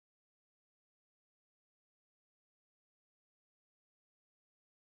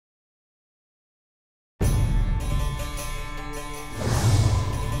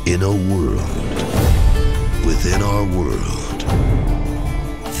In a world within our world,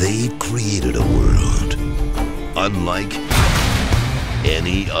 they've created a world unlike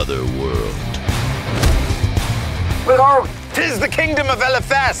any other world. Where are we? 'Tis the kingdom of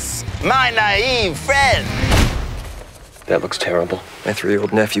LFS, my naive friend. That looks terrible. My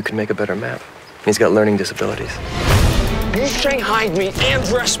 3-year-old nephew can make a better map. He's got learning disabilities. You shanghaied me and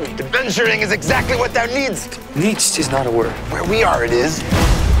dressed me. Adventuring is exactly what thou needst. Needst is not a word. Where we are, it is.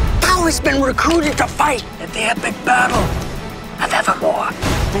 Thou hast been recruited to fight at the epic battle of Evermore.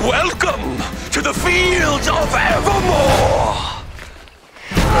 Welcome to the Fields of Evermore!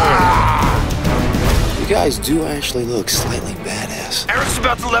 You guys do actually look slightly badass. Eric's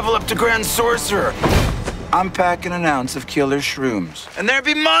about to level up to Grand Sorcerer. I'm packing an ounce of killer shrooms. And there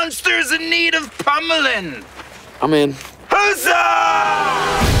be monsters in need of pummeling. I'm in.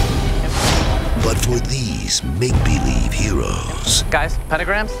 Huzzah! But for these make-believe heroes, Guys,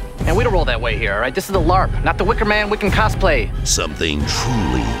 pentagrams? And we don't roll that way here, all right? This is the LARP, not the Wicker Man Wiccan cosplay. something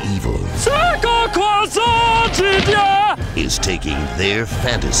truly evil is taking their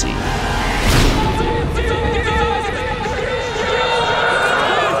fantasy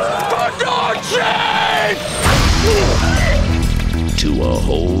to a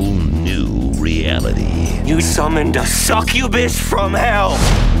whole new reality. You summoned a succubus from hell.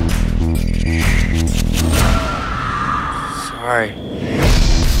 Sorry.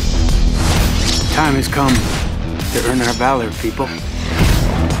 Time has come to earn our valor, people.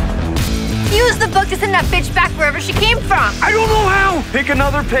 Use the book to send that bitch back wherever she came from. I don't know how! Pick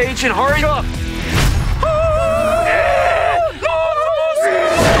another page and hurry up!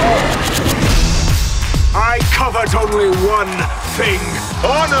 I covet only one thing: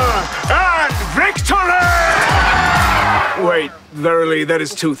 honor and victory! Wait, verily, that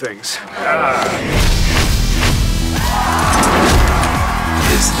is two things.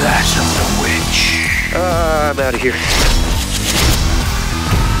 Is that the witch? I'm out of here.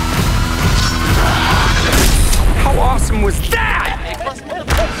 How awesome was that?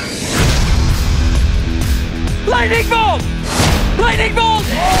 Lightning bolt! Lightning bolt!